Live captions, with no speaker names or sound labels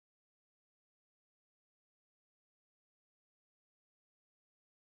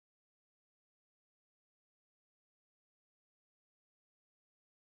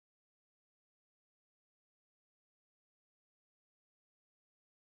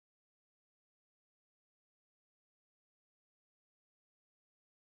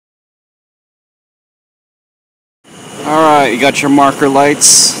Alright, you got your marker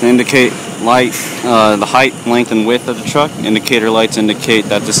lights to indicate the height, length, and width of the truck. Indicator lights indicate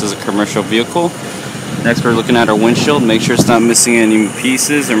that this is a commercial vehicle. Next, we're looking at our windshield. Make sure it's not missing any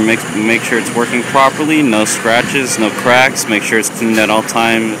pieces, or make sure it's working properly. No scratches, no cracks. Make sure it's cleaned at all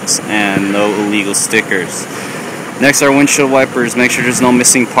times, and no illegal stickers. Next, our windshield wipers. Make sure there's no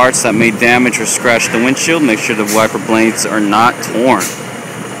missing parts that may damage or scratch the windshield. Make sure the wiper blades are not torn.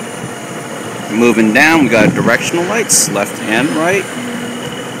 Moving down, we got directional lights, left and right.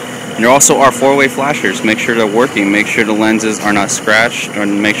 And there also are four-way flashers. Make sure they're working. Make sure the lenses are not scratched,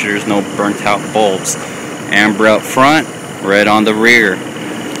 and make sure there's no burnt out bulbs. Amber up front, red on the rear.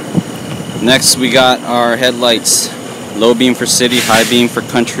 Next, we got our headlights. Low beam for city, high beam for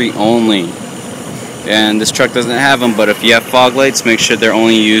country only. And this truck doesn't have them, but if you have fog lights, make sure they're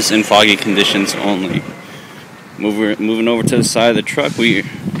only used in foggy conditions only. Moving over to the side of the truck,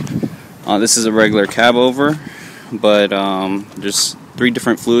 this is a regular cab over, but there's 3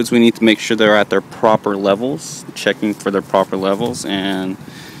 different fluids we need to make sure they're at their proper levels, checking for their proper levels, and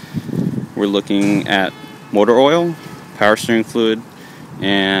we're looking at motor oil, power steering fluid,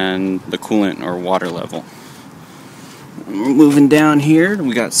 and the coolant or water level. Moving down here,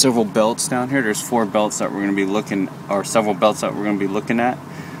 we got several belts down here. There's 4 belts that we're going to be looking, or several belts that we're going to be looking at.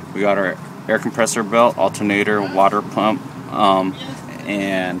 We got our air compressor belt, alternator, water pump,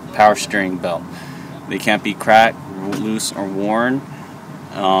 and power steering belt. They can't be cracked, loose, or worn,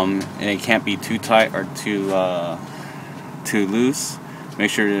 and it can't be too tight or too loose.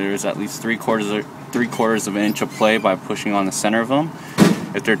 Make sure there's at least 3/4 of an inch of play by pushing on the center of them.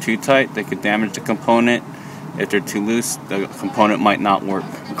 If they're too tight, they could damage the component. If they're too loose, the component might not work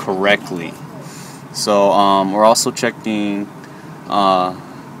correctly. So we're also checking,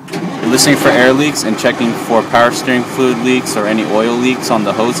 listening for air leaks and checking for power steering fluid leaks or any oil leaks on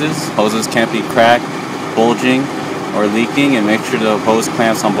the hoses. Hoses can't be cracked, bulging, or leaking, and make sure the hose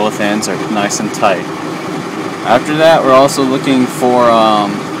clamps on both ends are nice and tight. After that, we're also looking for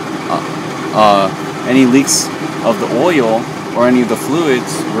any leaks of the oil or any of the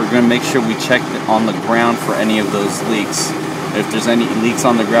fluids. We're going to make sure we check on the ground for any of those leaks. If there's any leaks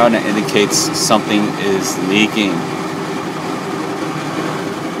on the ground, it indicates something is leaking.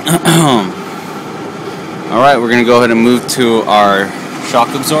 Alright, we're going to go ahead and move to our shock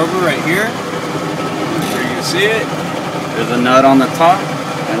absorber right here. Make sure you can see it. There's a nut on the top,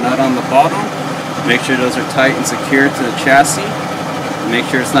 a nut on the bottom. Make sure those are tight and secure to the chassis. Make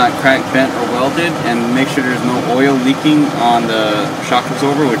sure it's not cracked, bent, or welded, and make sure there's no oil leaking on the shock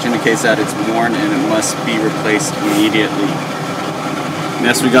absorber, which indicates that it's worn and it must be replaced immediately.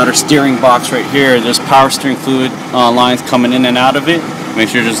 Next, we got our steering box right here. There's power steering fluid lines coming in and out of it. Make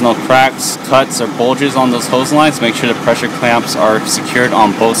sure there's no cracks, cuts, or bulges on those hose lines. Make sure the pressure clamps are secured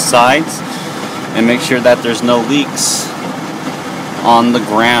on both sides, and make sure that there's no leaks on the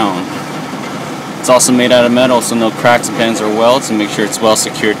ground. It's also made out of metal, so no cracks, bends, or welds, and make sure it's well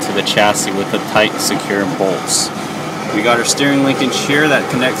secured to the chassis with the tight, secure bolts. We got our steering linkage here that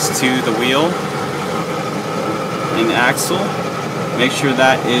connects to the wheel and axle. Make sure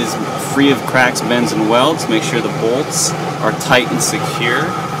that is free of cracks, bends, and welds. Make sure the bolts are tight and secure,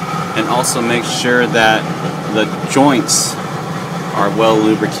 and also make sure that the joints are well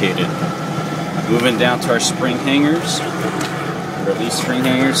lubricated. Moving down to our spring hangers, or these spring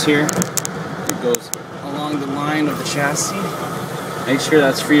hangers here. It goes along the line of the chassis. Make sure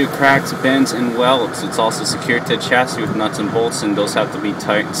that's free of cracks, bends, and welds. It's also secured to the chassis with nuts and bolts, and those have to be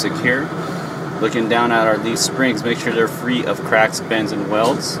tight and secure. Looking down at our leaf springs, make sure they're free of cracks, bends, and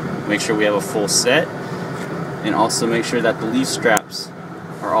welds. Make sure we have a full set, and also make sure that the leaf straps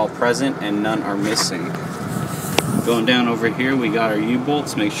are all present and none are missing. Going down over here, we got our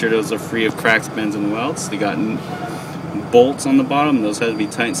U-bolts. Make sure those are free of cracks, bends, and welds. They got bolts on the bottom, and those have to be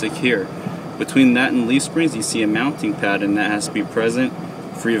tight and secure. Between that and leaf springs, you see a mounting pad, and that has to be present,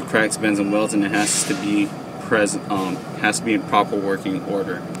 free of cracks, bends, and welds, and it has to be present. Has to be in proper working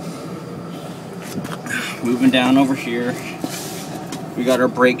order. Moving down over here, we got our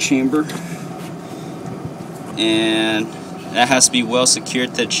brake chamber, and that has to be well secured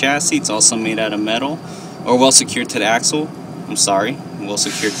to the chassis. It's also made out of metal, or well secured to the axle. I'm sorry, well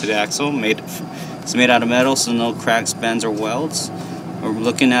secured to the axle. It's made out of metal, so no cracks, bends, or welds. We're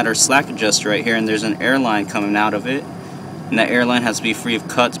looking at our slack adjuster right here, and there's an air line coming out of it, and that air line has to be free of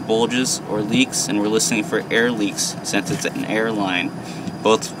cuts, bulges, or leaks, and we're listening for air leaks since it's an air line.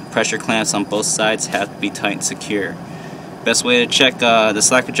 Both pressure clamps on both sides have to be tight and secure. Best way to check the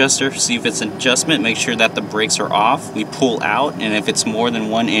slack adjuster, see if it's an adjustment, make sure that the brakes are off. We pull out, and if it's more than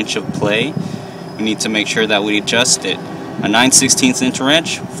 1 inch of play, we need to make sure that we adjust it. A 9/16 inch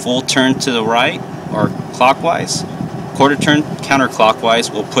wrench, full turn to the right or clockwise, quarter turn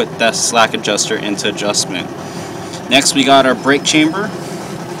counterclockwise will put that slack adjuster into adjustment. Next we got our brake chamber,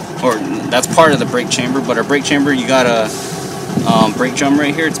 or that's part of the brake chamber, but our brake chamber, you got a brake drum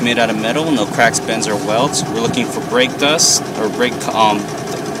right here. It's made out of metal, no cracks, bends, or welds. We're looking for brake dust, or brake,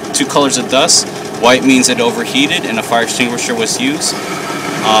 two colors of dust. White means it overheated and a fire extinguisher was used.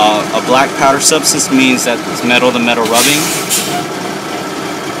 A black powder substance means that it's metal to metal rubbing.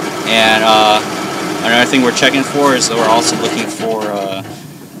 And another thing we're checking for is we're also looking for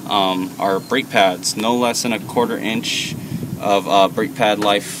our brake pads. No less than a 1/4 inch of brake pad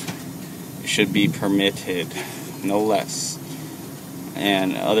life should be permitted, no less.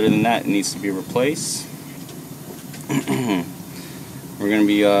 And other than that, it needs to be replaced. We're going to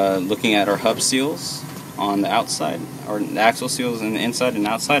be looking at our hub seals on the outside, or the axle seals on the inside and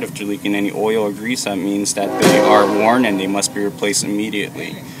outside. If they're leaking any oil or grease, that means that they are worn and they must be replaced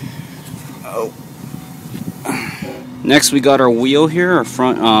immediately. Next we got our wheel here, our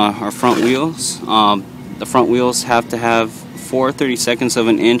front wheels. The front wheels have to have 4/32 of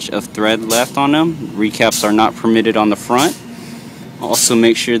an inch of thread left on them. Recaps are not permitted on the front. Also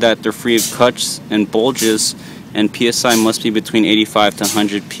make sure that they're free of cuts and bulges, and PSI must be between 85 to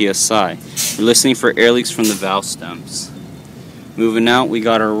 100 PSI. We're listening for air leaks from the valve stems. Moving out, we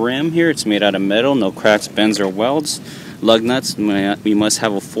got our rim here. It's made out of metal, no cracks, bends, or welds. Lug nuts, we must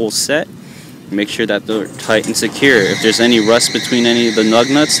have a full set. Make sure that they're tight and secure. If there's any rust between any of the lug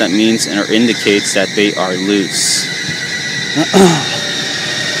nuts, that means or indicates that they are loose.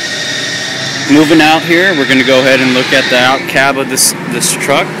 Moving out here, we're going to go ahead and look at the out cab of this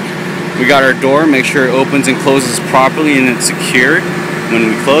truck. We got our door, make sure it opens and closes properly and it's secured when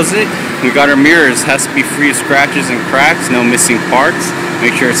we close it. We got our mirrors, has to be free of scratches and cracks, no missing parts.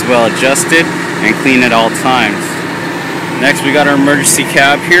 Make sure it's well adjusted and clean at all times. Next we got our emergency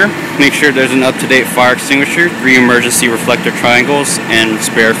cab here. Make sure there's an up-to-date fire extinguisher, 3 emergency reflector triangles, and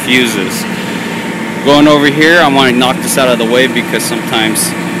spare fuses. Going over here, I want to knock this out of the way because sometimes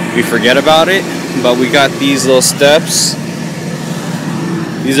we forget about it, but we got these little steps.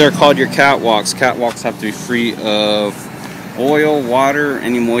 These are called your catwalks. Catwalks have to be free of oil, water,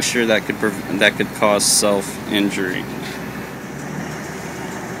 any moisture that could cause self-injury.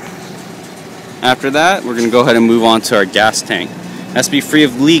 After that, we're going to go ahead and move on to our gas tank. It has to be free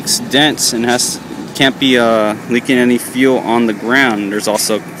of leaks, dents, and can't be leaking any fuel on the ground. There's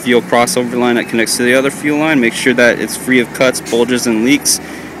also a fuel crossover line that connects to the other fuel line. Make sure that it's free of cuts, bulges, and leaks,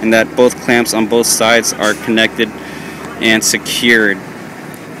 and that both clamps on both sides are connected and secured.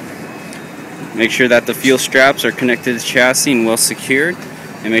 Make sure that the fuel straps are connected to the chassis and well secured,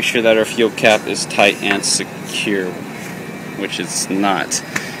 and make sure that our fuel cap is tight and secure, which it's not.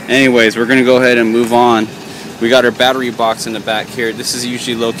 Anyways, we're going to go ahead and move on. We got our battery box in the back here. This is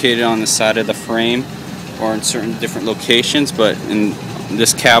usually located on the side of the frame or in certain different locations, but in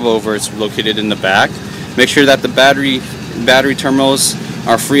this cab over, it's located in the back. Make sure that the battery terminals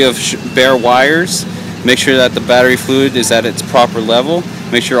are free of bare wires. Make sure that the battery fluid is at its proper level.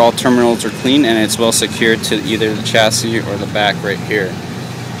 Make sure all terminals are clean and it's well secured to either the chassis or the back right here.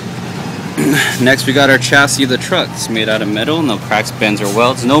 Next we got our chassis of the truck. It's made out of metal, no cracks, bends, or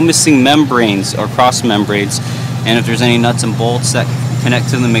welds, no missing membranes or cross membranes, and if there's any nuts and bolts that connect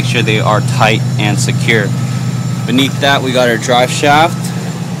to them, make sure they are tight and secure. Beneath that we got our drive shaft.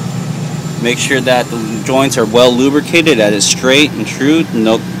 Make sure that the joints are well lubricated, that it's straight and true,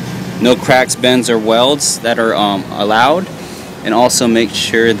 no cracks, bends, or welds that are allowed, and also make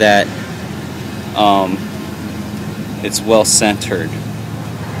sure that it's well centered.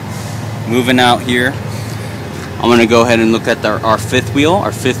 Moving out here, I'm going to go ahead and look at our fifth wheel.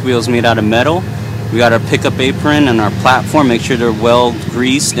 Our fifth wheel is made out of metal. We got our pickup apron and our platform. Make sure they're well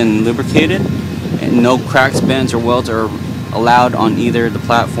greased and lubricated, and no cracks, bends, or welds are allowed on either the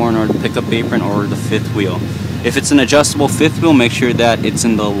platform or the pickup apron or the fifth wheel. If it's an adjustable fifth wheel, make sure that it's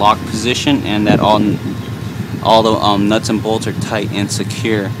in the lock position and that all the nuts and bolts are tight and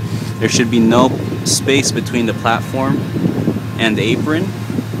secure. There should be no space between the platform and the apron,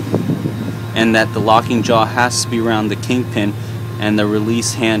 and that the locking jaw has to be around the kingpin, and the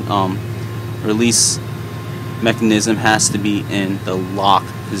release mechanism has to be in the lock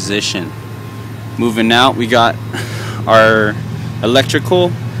position. Moving out, we got our electrical,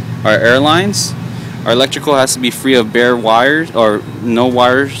 our air lines. Our electrical has to be free of bare wires, or no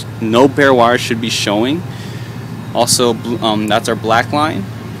bare wires should be showing. Also, that's our black line.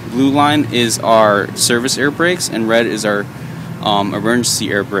 Blue line is our service air brakes, and red is our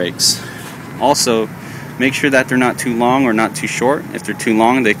emergency air brakes. Also, make sure that they're not too long or not too short. If they're too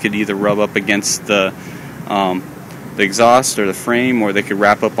long, they could either rub up against the exhaust or the frame, or they could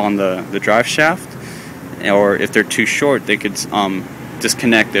wrap up on the drive shaft. or if they're too short, they could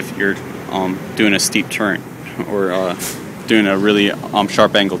disconnect if you're doing a steep turn or doing a really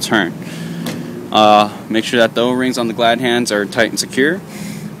sharp angle turn. Make sure that the O-rings on the glad hands are tight and secure.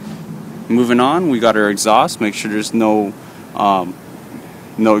 Moving on, we got our exhaust. Make sure there's no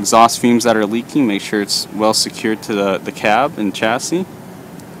exhaust fumes that are leaking. Make sure it's well secured to the cab and chassis.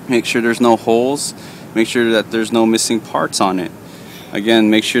 Make sure there's no holes. Make sure that there's no missing parts on it. Again,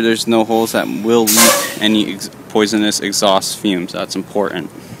 make sure there's no holes that will leak any poisonous exhaust fumes. That's important.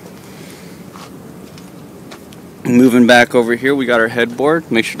 Moving back over here, we got our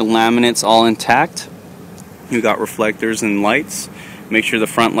headboard. Make sure the laminate's all intact. We got reflectors and lights. Make sure the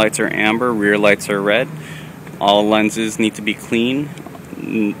front lights are amber, rear lights are red. All lenses need to be clean.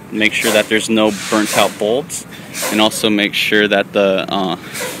 Make sure that there's no burnt out bolts, and also make sure that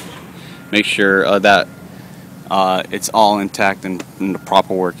it's all intact and in the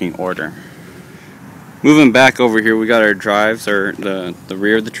proper working order. Moving back over here, we got our drives, or the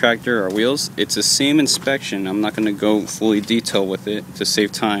rear of the tractor, our wheels. It's the same inspection. I'm not going to go fully detail with it to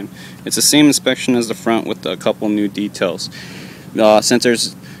save time. It's the same inspection as the front with a couple new details. Since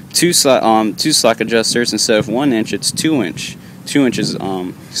there's two slack adjusters instead of 1 inch, it's 2 inches.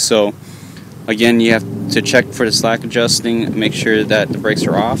 So again, you have to check for the slack adjusting. Make sure that the brakes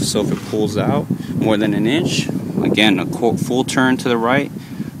are off. So if it pulls out more than 1 inch, again, a full turn to the right,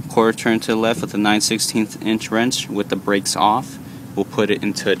 quarter turn to the left with a 9/16 inch wrench with the brakes off will put it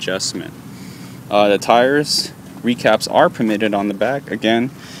into adjustment. The tires, recaps are permitted on the back. Again,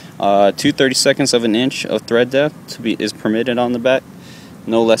 2/32 of an inch of thread depth is permitted on the back,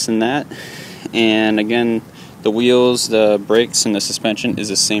 no less than that. And again, the wheels, the brakes, and the suspension is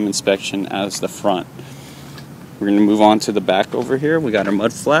the same inspection as the front. We're going to move on to the back over here. We got our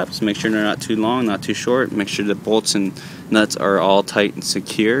mud flaps. Make sure they're not too long, not too short. Make sure the bolts and nuts are all tight and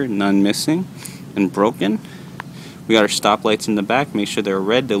secure, none missing and broken. We got our stop lights in the back. Make sure they're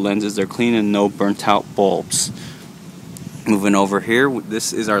red, the lenses are clean, and no burnt out bulbs. Moving over here,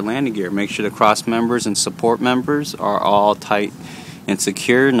 this is our landing gear. Make sure the cross members and support members are all tight and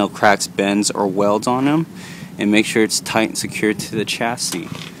secure, no cracks, bends, or welds on them. And make sure it's tight and secure to the chassis.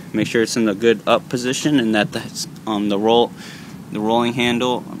 Make sure it's in a good up position, and that the rolling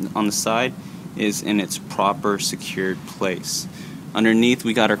handle on the side is in its proper secured place. Underneath,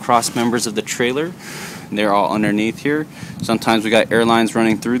 we got our cross members of the trailer. They're all underneath here. Sometimes we got air lines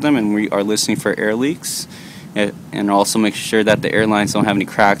running through them, and we are listening for air leaks. And also make sure that the air lines don't have any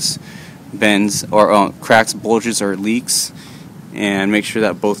cracks, bends, or cracks, bulges, or leaks. And make sure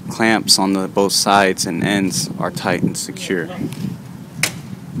that both clamps on both sides and ends are tight and secure.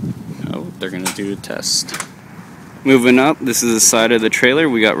 Oh, they're going to do a test. Moving up, this is the side of the trailer.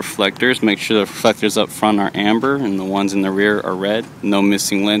 We got reflectors. Make sure the reflectors up front are amber and the ones in the rear are red. No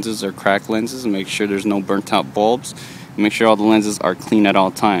missing lenses or cracked lenses. Make sure there's no burnt out bulbs. Make sure all the lenses are clean at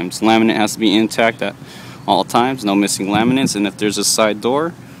all times. Laminate has to be intact at all times. No missing laminates. And if there's a side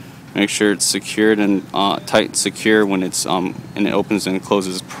door, make sure it's secured and tight and secure when it's and it opens and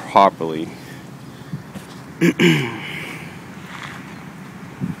closes properly.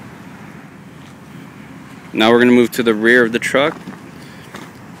 Now we're going to move to the rear of the truck.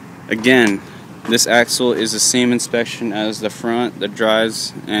 Again, this axle is the same inspection as the front. The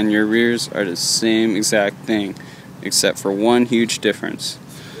drives and your rears are the same exact thing, except for one huge difference.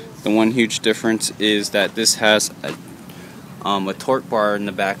 The one huge difference is that this has a torque bar in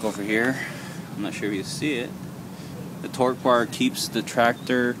the back over here. I'm not sure if you see it. The torque bar keeps the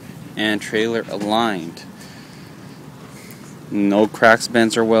tractor and trailer aligned. No cracks,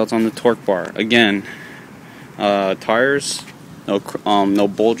 bends, or welds on the torque bar. Again, tires, no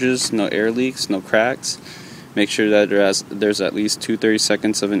bulges, no air leaks, no cracks. Make sure that there's at least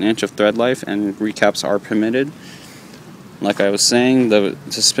 2/32 of an inch of thread life, and recaps are permitted. Like I was saying, the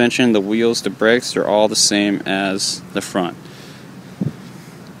suspension, the wheels, the brakes are all the same as the front.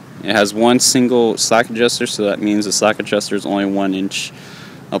 It has one single slack adjuster, so that means the slack adjuster is only 1 inch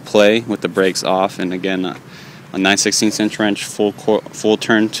of play with the brakes off. And again, a 9/16 inch wrench, full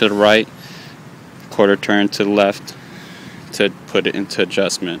turn to the right, quarter turn to the left to put it into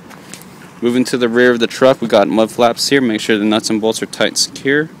adjustment. Moving to the rear of the truck, we got mud flaps here. Make sure the nuts and bolts are tight and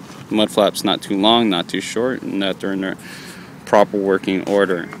secure. The mud flaps not too long, not too short, and that they're in their proper working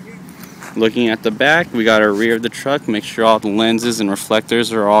order. Looking at the back, we got our rear of the truck. Make sure all the lenses and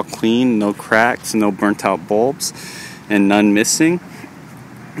reflectors are all clean, no cracks, no burnt out bulbs, and none missing.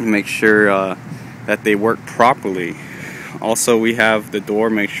 Make sure that they work properly. Also, we have the door.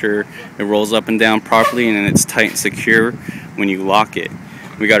 Make sure it rolls up and down properly and it's tight and secure when you lock it.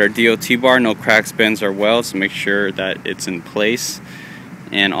 We got our DOT bar, no cracks, bends, or welds. Make sure that it's in place,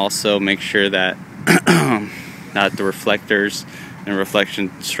 and also make sure that that the reflectors and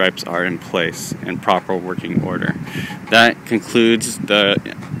reflection stripes are in place in proper working order. That concludes the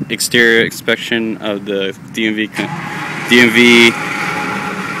exterior inspection of the DMV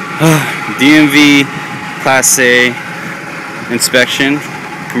Class A inspection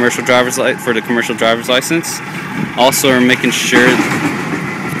for the commercial driver's license. Also, make sure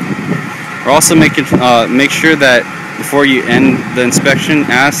that before you end the inspection,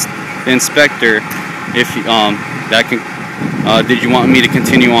 ask the inspector if did you want me to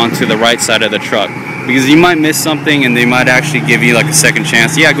continue on to the right side of the truck, because you might miss something and they might actually give you like a second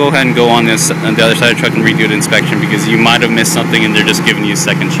chance. Yeah, go ahead and go on the other side of the truck and redo the inspection, because you might have missed something and they're just giving you a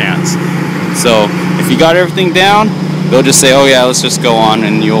second chance. So if you got everything down, they'll just say, oh yeah, let's just go on,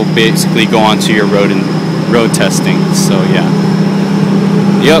 and you'll basically go on to your road testing. So yeah.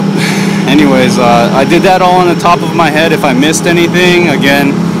 Yep. Anyways, I did that all on the top of my head. If I missed anything,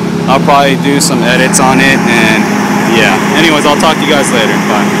 again, I'll probably do some edits on it, and yeah. Anyways, I'll talk to you guys later.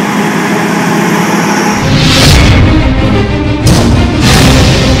 Bye.